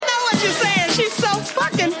you saying she's so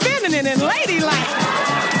fucking feminine and ladylike.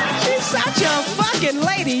 She's such a fucking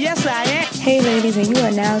lady. Yes, I am. Hey, ladies, and you are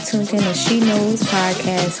now tuned in to She Knows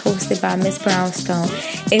podcast hosted by Miss Brownstone.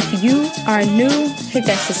 If you are new, hit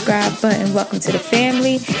that subscribe button. Welcome to the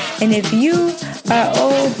family. And if you are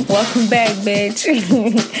old, welcome back, bitch.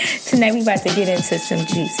 Tonight we about to get into some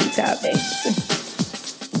juicy topics.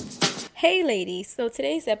 Hey, ladies. So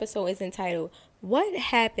today's episode is entitled, What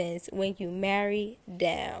Happens When You Marry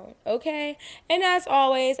Down? Okay? And as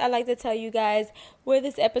always, I like to tell you guys where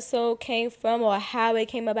this episode came from or how it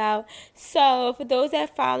came about. So for those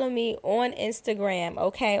that follow me on Instagram,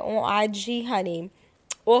 okay, on IG, honey,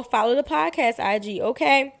 or follow the podcast IG,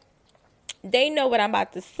 okay, they know what I'm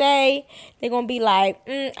about to say. They're going to be like,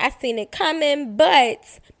 I seen it coming.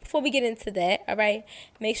 But before we get into that, all right,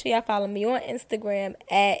 make sure y'all follow me on Instagram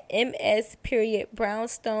at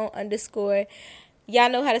ms.brownstone_. Y'all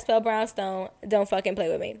know how to spell brownstone. Don't fucking play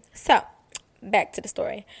with me. So, back to the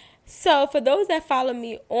story. So, for those that follow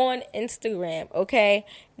me on Instagram, okay,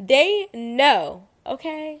 they know,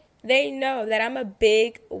 that I'm a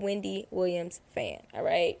big Wendy Williams fan, all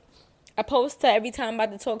right? I post her every time I'm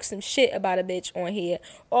about to talk some shit about a bitch on here,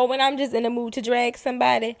 or when I'm just in the mood to drag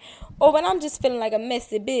somebody, or when I'm just feeling like a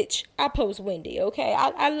messy bitch, I post Wendy, okay?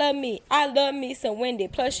 I love me. I love me some Wendy.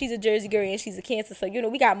 Plus, she's a Jersey girl and she's a Cancer, so,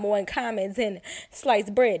 we got more in common than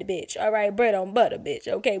sliced bread, bitch, all right? Bread on butter, bitch,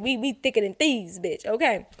 okay? We thicker than thieves, bitch,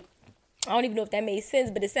 okay? I don't even know if that made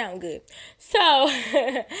sense, but it sounded good. So,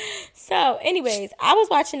 anyways, I was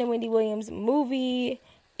watching the Wendy Williams movie.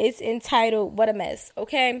 It's entitled What a Mess,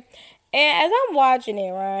 okay? And as I'm watching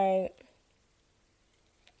it, right,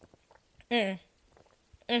 I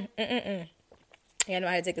know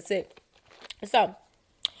how to take a sip. So,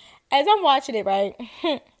 as I'm watching it, right,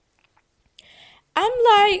 I'm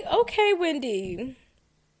like, okay, Wendy,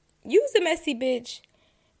 you's a messy bitch,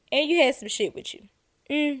 and you had some shit with you.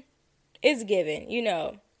 It's given,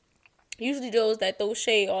 Usually those that throw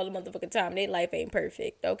shade all the motherfucking time, their life ain't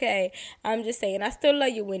perfect, okay? I'm just saying, I still love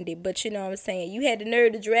you, Wendy, but you know what I'm saying? You had the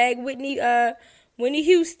nerve to drag Whitney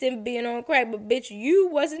Houston being on crack, but bitch, you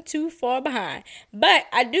wasn't too far behind. But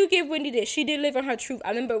I do give Wendy this. She did live on her truth. I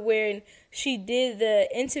remember when she did the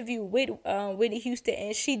interview with Whitney Houston,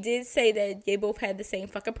 and she did say that they both had the same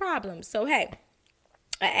fucking problems. So, hey,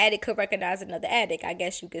 an addict could recognize another addict, I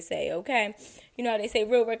guess you could say, okay? You know how they say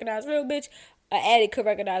real recognize real, bitch? An addict could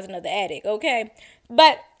recognize another addict, okay?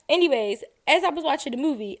 But anyways, as I was watching the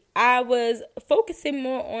movie, I was focusing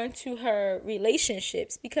more onto her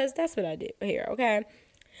relationships because that's what I did here, okay?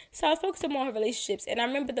 So I was focusing more on her relationships, and I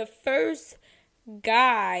remember the first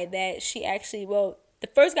guy that she actually, the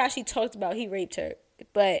first guy she talked about, he raped her.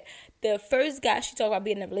 But the first guy she talked about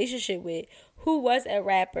being in a relationship with, who was a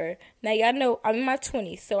rapper. Now, y'all know I'm in my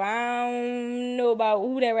 20s, so I don't know about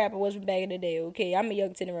who that rapper was from back in the day, okay? I'm a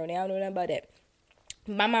young tenderoni. I don't know nothing about that.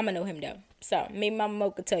 My mama know him, though. So, maybe my mama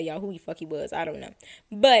could tell y'all who he was. I don't know.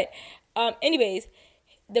 But, anyways,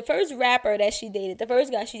 the first rapper that she dated, the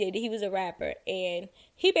first guy she dated, he was a rapper. And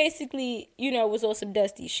he basically, was on some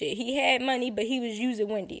dusty shit. He had money, but he was using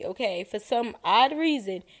Wendy, okay? For some odd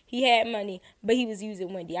reason, he had money, but he was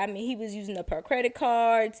using Wendy. I mean, he was using up her credit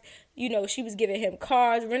cards. She was giving him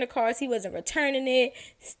cars, rental cars. He wasn't returning it,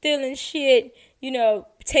 stealing shit,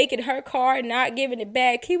 taking her car, not giving it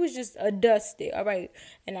back. He was just a dusty, all right?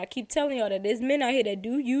 And I keep telling y'all that there's men out here that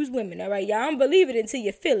do use women, all right? Y'all don't believe it until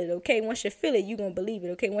you feel it, okay? Once you feel it, you gonna believe it,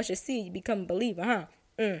 okay? Once you see it, you become a believer, huh?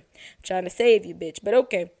 Trying to save you, bitch, but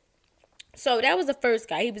okay. So that was the first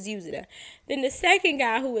guy. He was using her. Then the second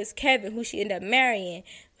guy, who was Kevin, who she ended up marrying,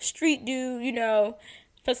 street dude,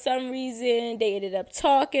 for some reason, they ended up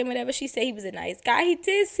talking, whatever. She said he was a nice guy. He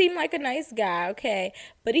did seem like a nice guy, okay?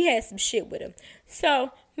 But he had some shit with him.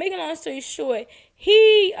 So, making a long story short,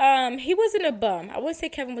 he wasn't a bum. I wouldn't say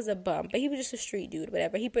Kevin was a bum, but he was just a street dude,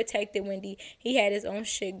 whatever. He protected Wendy. He had his own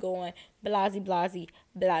shit going. Blasey, blasey,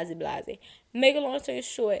 blasey, blasey. Make a long story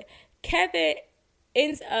short, Kevin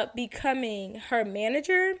ends up becoming her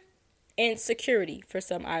manager and security for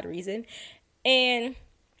some odd reason. And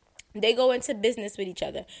they go into business with each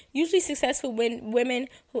other. Usually successful women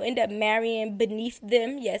who end up marrying beneath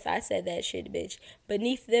them. Yes, I said that shit, bitch.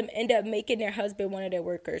 Beneath them end up making their husband one of their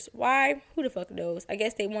workers. Why? Who the fuck knows? I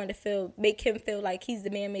guess they wanted to make him feel like he's the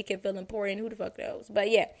man, make him feel important. Who the fuck knows? But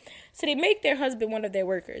yeah. So they make their husband one of their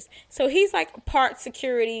workers. So he's like part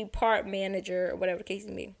security, part manager, or whatever the case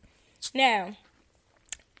may be. Now,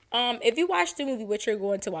 if you watch the movie, which you're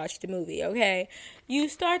going to watch the movie, okay, you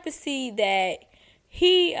start to see that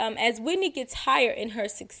he, as Whitney gets higher in her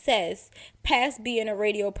success, past being a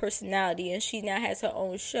radio personality, and she now has her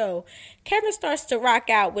own show, Kevin starts to rock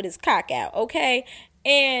out with his cock out, okay?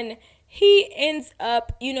 And he ends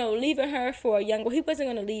up, leaving her for a younger. He wasn't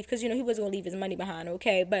gonna leave because he wasn't gonna leave his money behind.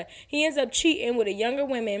 Okay, but he ends up cheating with a younger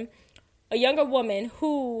woman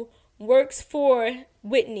who works for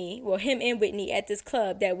Whitney. Well, him and Whitney at this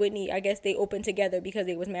club that Whitney, I guess they opened together because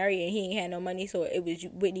they was married and he ain't had no money, so it was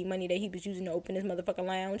Whitney money that he was using to open his motherfucking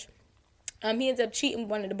lounge. He ends up cheating with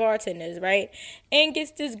one of the bartenders, right? And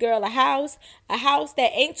gets this girl a house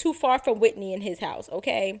that ain't too far from Whitney and his house,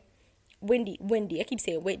 okay? Wendy, I keep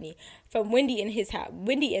saying Whitney. From Wendy and his house.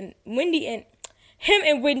 Wendy and him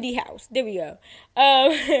and Wendy house. There we go.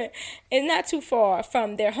 It's not too far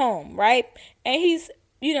from their home, right? And he's,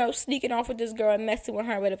 sneaking off with this girl and messing with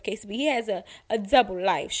her, whatever case be. He has a double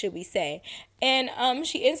life, should we say. And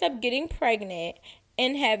she ends up getting pregnant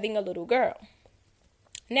and having a little girl.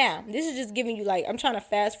 Now, this is just giving you, I'm trying to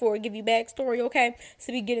fast forward, give you backstory, okay?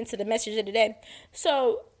 So we get into the message of the day.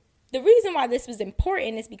 So the reason why this was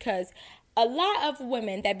important is because a lot of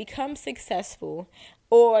women that become successful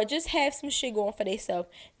or just have some shit going for themselves,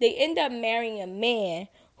 they end up marrying a man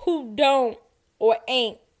who don't or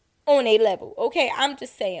ain't on a level, okay? I'm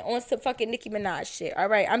just saying, on some fucking Nicki Minaj shit, all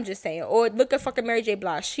right? I'm just saying. Or look at fucking Mary J.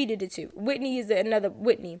 Blige. She did it too. Wendy is another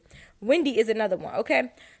one,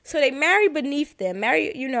 okay? So they marry beneath them,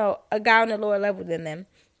 a guy on a lower level than them.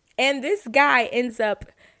 And this guy ends up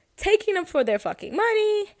taking them for their fucking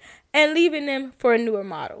money and leaving them for a newer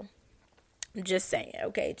model. Just saying,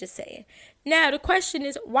 okay? Just saying. Now, the question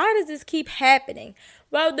is, why does this keep happening?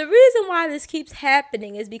 Well, the reason why this keeps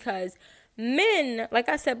happening is because men, like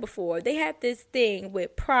I said before, they have this thing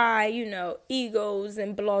with pride, egos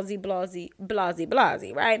and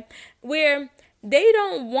blasey, right? Where they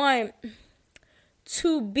don't want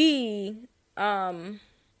to be, they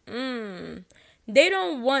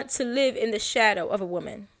don't want to live in the shadow of a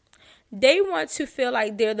woman. They want to feel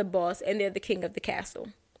like they're the boss and they're the king of the castle.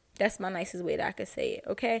 That's my nicest way that I could say it,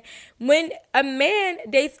 okay? When a man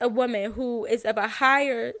dates a woman who is of a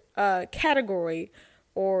higher category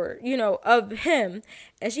or, of him,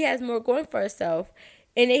 and she has more going for herself,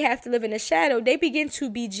 and they have to live in the shadow, they begin to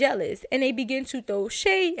be jealous, and they begin to throw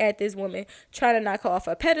shade at this woman, trying to knock her off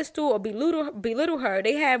a pedestal or belittle her.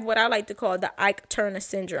 They have what I like to call the Ike Turner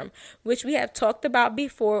syndrome, which we have talked about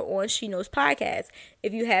before on She Knows podcast.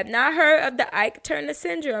 If you have not heard of the Ike Turner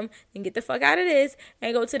syndrome, then get the fuck out of this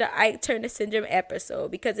and go to the Ike Turner syndrome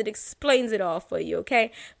episode, because it explains it all for you,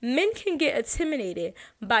 okay? Men can get intimidated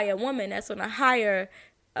by a woman that's on a higher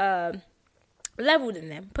level than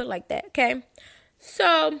them, put it like that, okay?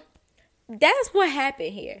 So that's what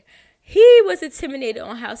happened here. He was intimidated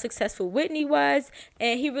on how successful Whitney was,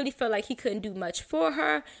 and he really felt like he couldn't do much for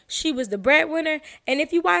her. She was the breadwinner, and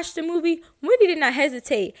if you watch the movie, Wendy did not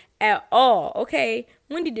hesitate at all, okay?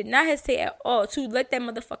 Wendy did not hesitate at all to let that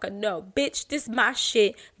motherfucker know, bitch, this my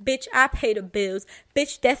shit, bitch, I pay the bills,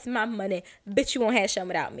 bitch, that's my money, bitch, you won't have some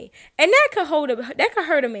without me. And that could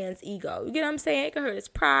hurt a man's ego. You get what I'm saying? It could hurt his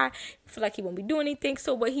pride. Feel like he won't be doing anything.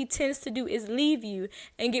 So what he tends to do is leave you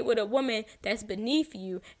and get with a woman that's beneath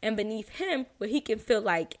you and beneath him, where he can feel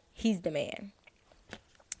like he's the man.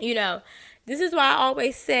 This is why I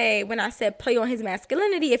always say, when I said play on his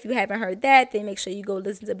masculinity, if you haven't heard that, then make sure you go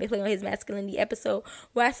listen to the Play on His Masculinity episode,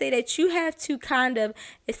 where I say that you have to kind of,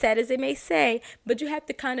 as sad as it may say, but you have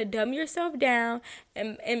to kind of dumb yourself down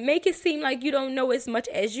and make it seem like you don't know as much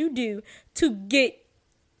as you do to get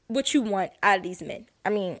what you want out of these men. I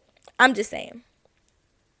mean, I'm just saying.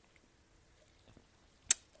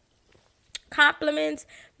 Compliments,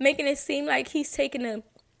 making it seem like he's taking the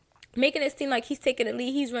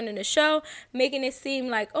lead, he's running the show, making it seem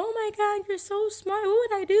like, oh my God, you're so smart, what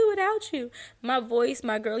would I do without you? My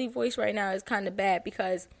girly voice right now is kind of bad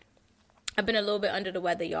because I've been a little bit under the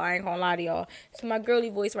weather, y'all. I ain't gonna lie to y'all. So my girly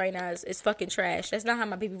voice right now is fucking trash. That's not how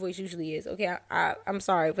my baby voice usually is, okay? I'm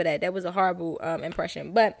sorry for that. That was a horrible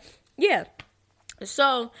impression. But, yeah.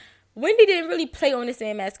 So Wendy didn't really play on this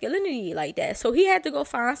man's masculinity like that. So he had to go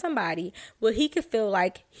find somebody where he could feel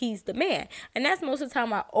like he's the man. And that's most of the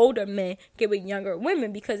time why older men get with younger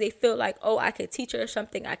women, because they feel like, oh, I could teach her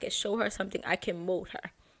something, I could show her something, I can mold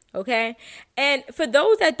her. Okay? And for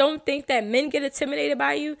those that don't think that men get intimidated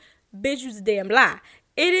by you, bitch, you's a damn lie.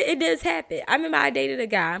 It does happen. I remember I dated a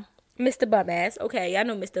guy, Mr. Bumass. Okay, I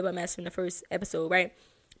know Mr. Bumass from the first episode, right?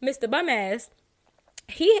 Mr. Bumass,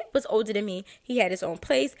 he was older than me. He had his own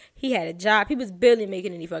place. He had a job. He was barely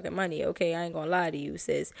making any fucking money. Okay, I ain't gonna lie to you,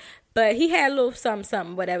 sis. But he had a little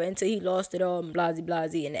something, whatever, until he lost it all and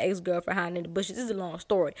blasey, and the ex-girlfriend hiding in the bushes. This is a long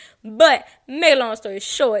story. But, make a long story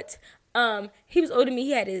short, he was older than me.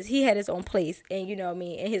 He had his own place, and you know what I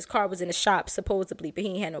mean, and his car was in the shop, supposedly, but he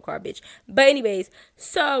ain't had no car, bitch. But anyways,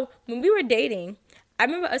 so, when we were dating, I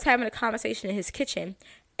remember us having a conversation in his kitchen,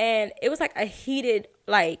 And it was like a heated,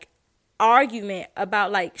 like, argument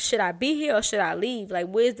about, like, should I be here or should I leave? Like,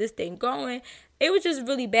 where's this thing going? It was just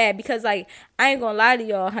really bad because, like, I ain't gonna lie to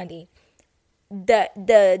y'all, honey.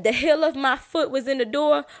 The heel of my foot was in the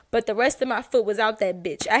door, but the rest of my foot was out that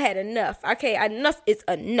bitch. I had enough. Okay, enough is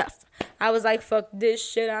enough. I was like, fuck this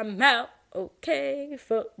shit, I'm out. Okay,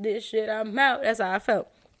 fuck this shit, I'm out. That's how I felt.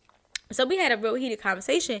 So we had a real heated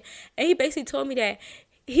conversation, and he basically told me that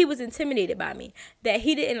he was intimidated by me, that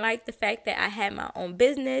he didn't like the fact that I had my own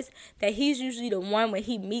business, that he's usually the one when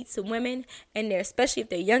he meets women, and they're, especially if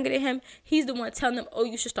they're younger than him, he's the one telling them, oh,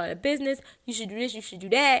 you should start a business, you should do this, you should do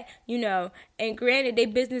that, you know. And granted, their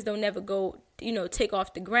business don't never go, you know, take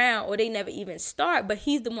off the ground, or they never even start, but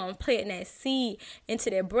he's the one planting that seed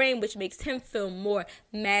into their brain, which makes him feel more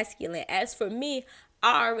masculine. As for me,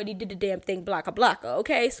 I already did the damn thing, blocka,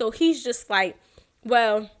 okay? So he's just like,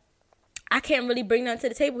 well, I can't really bring nothing to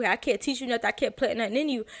the table here. I can't teach you nothing. I can't plant nothing in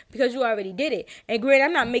you because you already did it. And granted,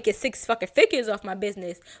 I'm not making 6 fucking figures off my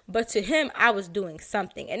business, but to him, I was doing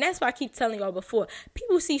something. And that's why I keep telling y'all before,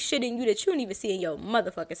 people see shit in you that you don't even see in your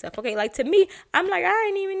motherfucking self. Okay, like to me, I'm like, I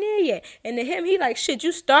ain't even there yet. And to him, he like, shit,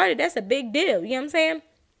 you started. That's a big deal. You know what I'm saying?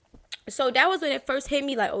 So that was when it first hit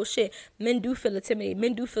me, like, oh shit, men do feel intimidated.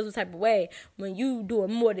 Men do feel some type of way when you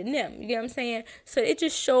doing more than them. You get what I'm saying? So it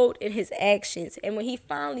just showed in his actions. And when he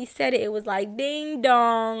finally said it, it was like, ding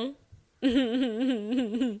dong.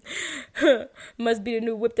 Must be the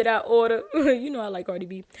new whipped it out order. You know I like Cardi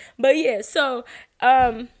B. But yeah, so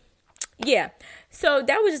yeah. So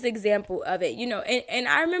that was just an example of it, you know. And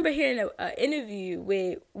I remember hearing an interview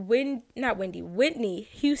with Whitney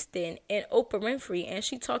Houston and Oprah Winfrey, and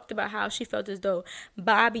she talked about how she felt as though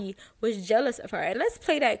Bobby was jealous of her. And let's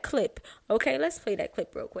play that clip, okay? Let's play that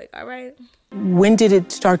clip real quick, all right? When did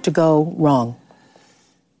it start to go wrong?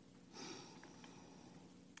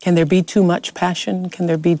 Can there be too much passion? Can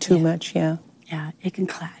there be too much? Yeah. Yeah, it can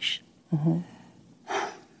clash. Mm-hmm.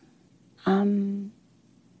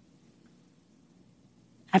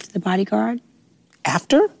 After The Bodyguard.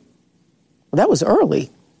 After? Well, that was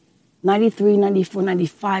early. 93, 94,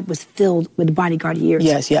 95 was filled with The Bodyguard years.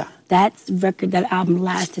 Yes, yeah. That record, that album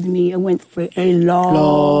lasted me. It went for a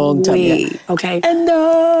long time, way, yeah. okay? And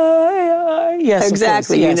yes,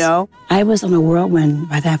 exactly, course, yes. You know? I was on a whirlwind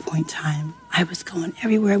by that point in time. I was going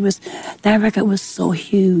everywhere. That record was so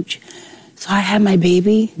huge. So I had my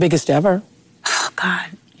baby. Biggest ever. Oh,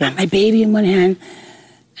 God. Yeah. I had my baby in one hand,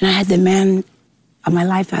 and I had the man of my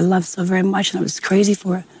life that I loved so very much, and I was crazy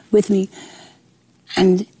for with me.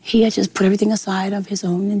 And he had just put everything aside of his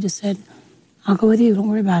own and just said, I'll go with you, don't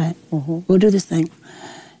worry about it. Mm-hmm. We'll do this thing.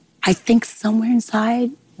 I think somewhere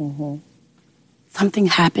inside, something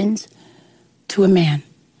happens to a man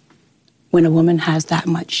when a woman has that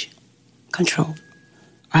much control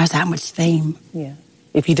or has that much fame. Yeah.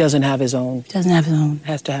 If he doesn't have his own. He doesn't have his own.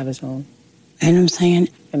 Has to have his own. You know what I'm saying?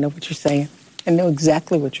 I know what you're saying. I know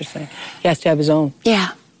exactly what you're saying. He has to have his own.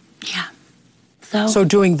 Yeah. So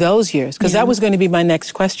during those years, because that was going to be my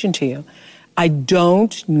next question to you, I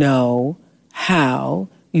don't know how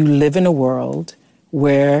you live in a world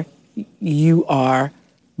where you are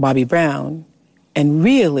Bobby Brown and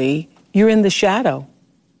really you're in the shadow.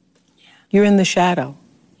 Yeah. You're in the shadow.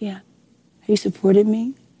 Yeah. He supported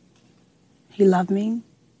me. He loved me.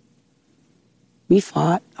 We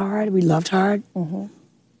fought hard. We loved hard. Mm-hmm.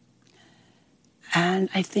 And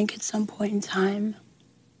I think at some point in time,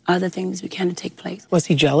 other things began to take place. Was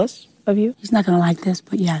he jealous of you? He's not going to like this,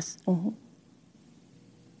 but yes. Mm-hmm.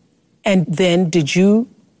 And then did you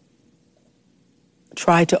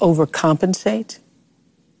try to overcompensate?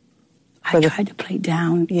 I tried to play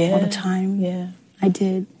down all the time. Yeah. I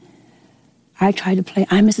did. I tried to play,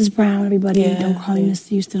 I'm Mrs. Brown, everybody. Don't call me Miss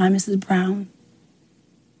Houston, I'm Mrs. Brown.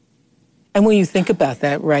 And when you think about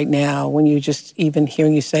that right now, when you just even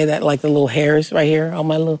hearing you say that, like the little hairs right here, all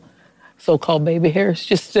my little so-called baby hairs,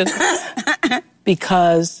 just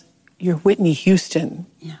because you're Whitney Houston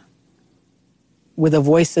with a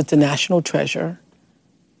voice that's a national treasure,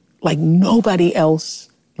 like nobody else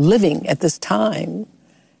living at this time,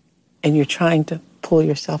 and you're trying to pull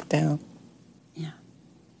yourself down. Yeah.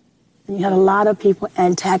 And you had a lot of people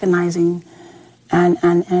antagonizing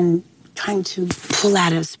and trying to pull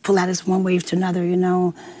at us one way to another, you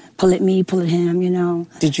know, pull at me, pull at him, you know.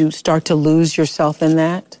 Did you start to lose yourself in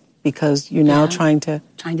that? Because you're now trying to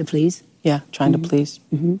please. Yeah, trying to please.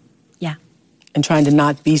 Mm-hmm. Yeah. And trying to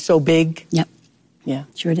not be so big. Yep. Yeah.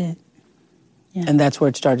 Sure did. Yeah. And that's where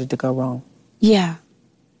it started to go wrong. Yeah.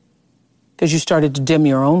 Because you started to dim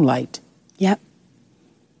your own light. Yep.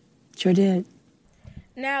 Sure did.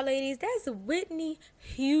 Now, ladies, that's Whitney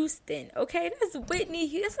Houston, okay? That's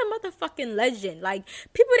Whitney. That's a motherfucking legend. Like,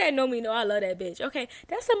 people that know me know I love that bitch, okay?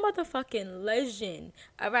 That's a motherfucking legend,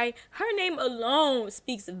 all right? Her name alone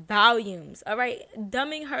speaks volumes, all right?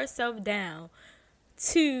 Dumbing herself down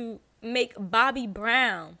to make Bobby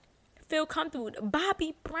Brown feel comfortable.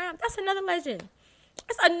 Bobby Brown, that's another legend.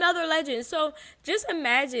 That's another legend. So, just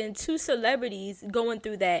imagine two celebrities going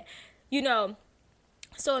through that, you know.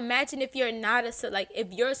 So imagine if you're not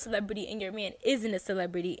if you're a celebrity and your man isn't a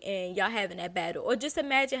celebrity and y'all having that battle. Or just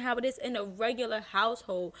imagine how it is in a regular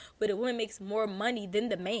household where the woman makes more money than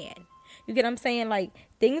the man. You get what I'm saying? Like,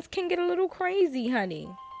 things can get a little crazy, honey.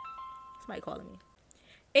 Somebody calling me.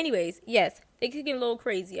 Anyways, yes, it can get a little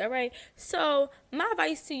crazy, all right? So my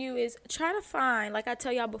advice to you is try to find, like I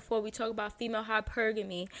tell y'all before, we talk about female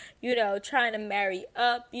hypergamy, you know, trying to marry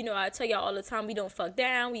up. You know, I tell y'all all the time, we don't fuck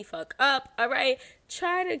down, we fuck up, all right?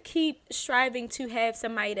 Try to keep striving to have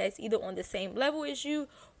somebody that's either on the same level as you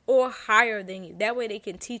or higher than you. That way they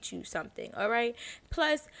can teach you something, all right?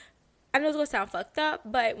 Plus, I know it's going to sound fucked up,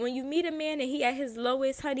 but when you meet a man and he at his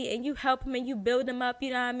lowest, honey, and you help him and you build him up,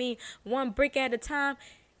 you know what I mean, one brick at a time,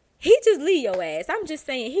 he just leave your ass. I'm just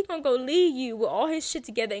saying, he gonna go leave you with all his shit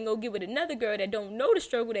together and go get with another girl that don't know the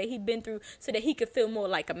struggle that he been through so that he could feel more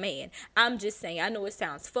like a man. I'm just saying, I know it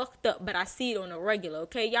sounds fucked up, but I see it on a regular,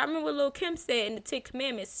 okay? Y'all remember what Lil' Kim said in the 10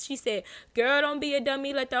 Commandments? She said, girl, don't be a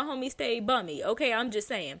dummy, let the homie stay bummy, okay? I'm just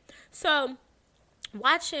saying. So,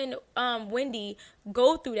 watching Wendy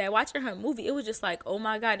go through that, watching her movie, it was just like, oh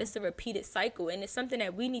my God, it's a repeated cycle, and it's something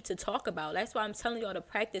that we need to talk about. That's why I'm telling y'all to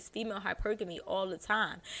practice female hypergamy all the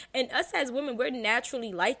time. And us as women, we're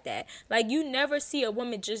naturally like that. Like, you never see a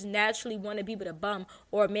woman just naturally want to be with a bum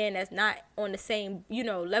or a man that's not on the same, you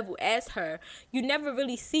know, level as her. You never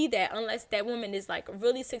really see that unless that woman is like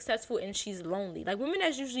really successful and she's lonely. Like, women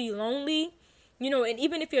that's usually lonely, you know, and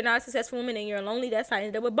even if you're not a successful woman and you're lonely, that's how I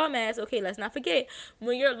ended up with bum ass. Okay, let's not forget.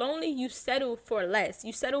 When you're lonely, you settle for less.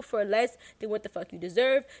 You settle for less than what the fuck you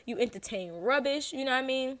deserve. You entertain rubbish, you know what I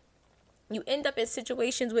mean? You end up in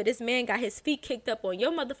situations where this man got his feet kicked up on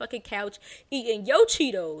your motherfucking couch, eating your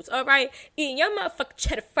Cheetos, all right? Eating your motherfucking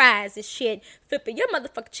cheddar fries and shit, flipping your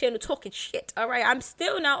motherfucking channel, talking shit, all right? I'm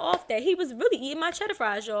still not off that. He was really eating my cheddar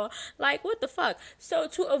fries, y'all. Like, what the fuck? So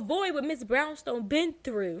to avoid what Miss Brownstone been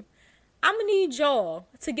through, I'm going to need y'all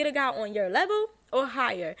to get a guy on your level or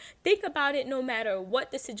higher. Think about it no matter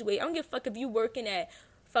what the situation. I don't give a fuck if you working at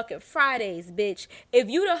fucking Fridays, bitch.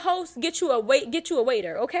 If you the host, get you a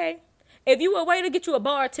waiter, okay? If you a waiter, get you a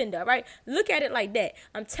bartender, right? Look at it like that.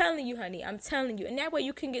 I'm telling you, honey. I'm telling you. And that way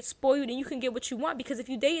you can get spoiled and you can get what you want. Because if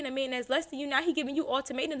you dating a man that's less than you, now he giving you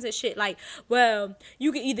ultimatums and shit. Like, well,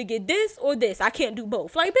 you can either get this or this. I can't do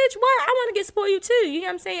both. Like, bitch, what? I want to get spoiled too. You know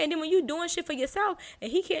what I'm saying? And then when you doing shit for yourself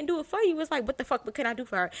and he can't do it for you, it's like, what the fuck? What can I do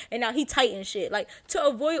for her? And now he tighten shit. Like, to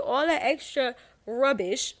avoid all that extra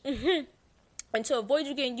rubbish, and to avoid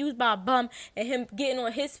you getting used by a bum and him getting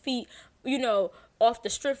on his feet, you know, off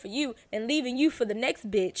the strip for you and leaving you for the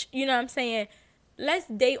next bitch, you know what I'm saying? Let's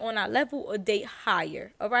date on our level or date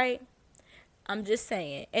higher, all right? I'm just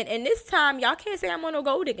saying. And this time, y'all can't say I'm on no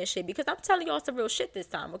gold digging shit because I'm telling y'all some real shit this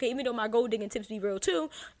time, okay? Even though my gold digging tips be real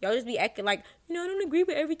too, y'all just be acting like, you know, I don't agree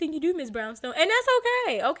with everything you do, Miss Brownstone. And that's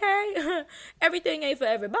okay, okay? Everything ain't for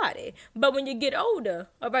everybody. But when you get older,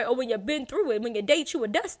 all right, or when you've been through it, when you date you a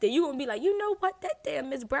dusty, you gonna be like, you know what? That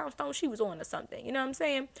damn Miss Brownstone, she was on to something. You know what I'm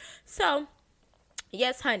saying? So,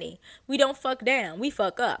 yes, honey, we don't fuck down. We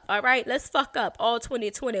fuck up, all right? Let's fuck up all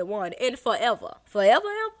 2021 and forever. Forever,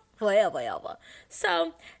 ever? Forever, ever.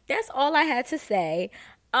 So, that's all I had to say.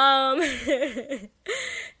 That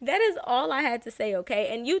is all I had to say,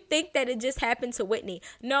 okay? And you think that it just happened to Whitney.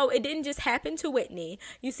 No, it didn't just happen to Whitney.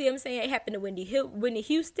 You see what I'm saying? It happened to Whitney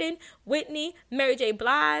Houston, Whitney, Mary J.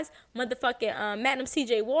 Blige, motherfucking Madam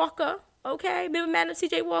C.J. Walker. Okay, remember Madam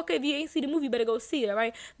C.J. Walker? If you ain't see the movie, you better go see it, all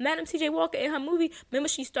right? Madam C.J. Walker in her movie, remember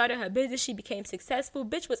she started her business, she became successful.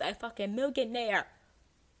 Bitch was a fucking millionaire,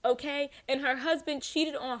 okay? And her husband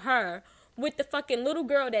cheated on her with the fucking little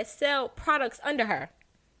girl that sell products under her.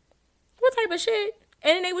 What type of shit?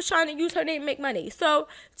 And then they was trying to use her name to make money. So,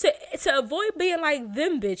 to avoid being like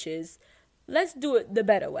them bitches, let's do it the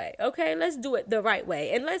better way, okay? Let's do it the right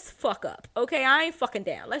way. And let's fuck up, okay? I ain't fucking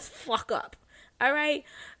down. Let's fuck up. All right.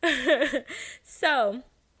 So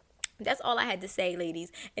that's all I had to say,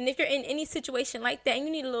 ladies. And if you're in any situation like that and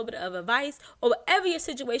you need a little bit of advice or whatever your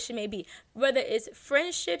situation may be, whether it's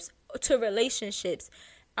friendships to relationships,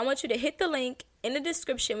 I want you to hit the link in the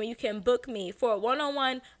description where you can book me for a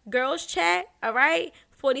one-on-one girls chat. All right.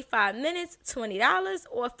 45 minutes, $20,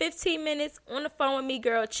 or 15 minutes on the phone with me,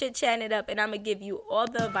 girl, chit-chatting it up, and I'm going to give you all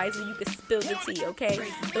the advice so you can spill the tea, okay?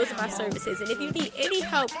 Those are my services. And if you need any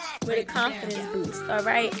help with a confidence boost, all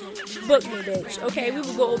right, book me, bitch, okay? We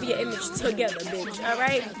will go over your image together, bitch, all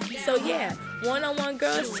right? So, yeah, one-on-one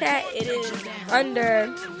girls chat, it is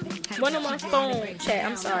under... one-on-one phone chat,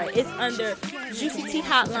 I'm sorry, it's under Juicy Tea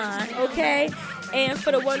Hotline, okay? And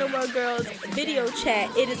for the one-on-one girls video chat,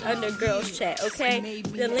 it is under girls chat, okay?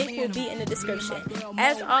 The link will be in the description.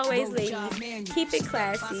 As always, ladies, keep it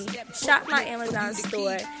classy, shop my Amazon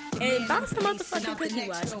store, and buy some motherfucking cookie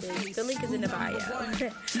watch, bitch. The link is in the bio.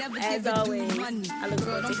 As always, I look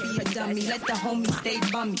forward to hearing from you guys. Let the homie stay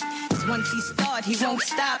bummy. 'Cause once he start, he won't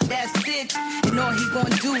stop, that's it. And all he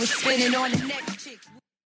gonna do is spin it on the next chick.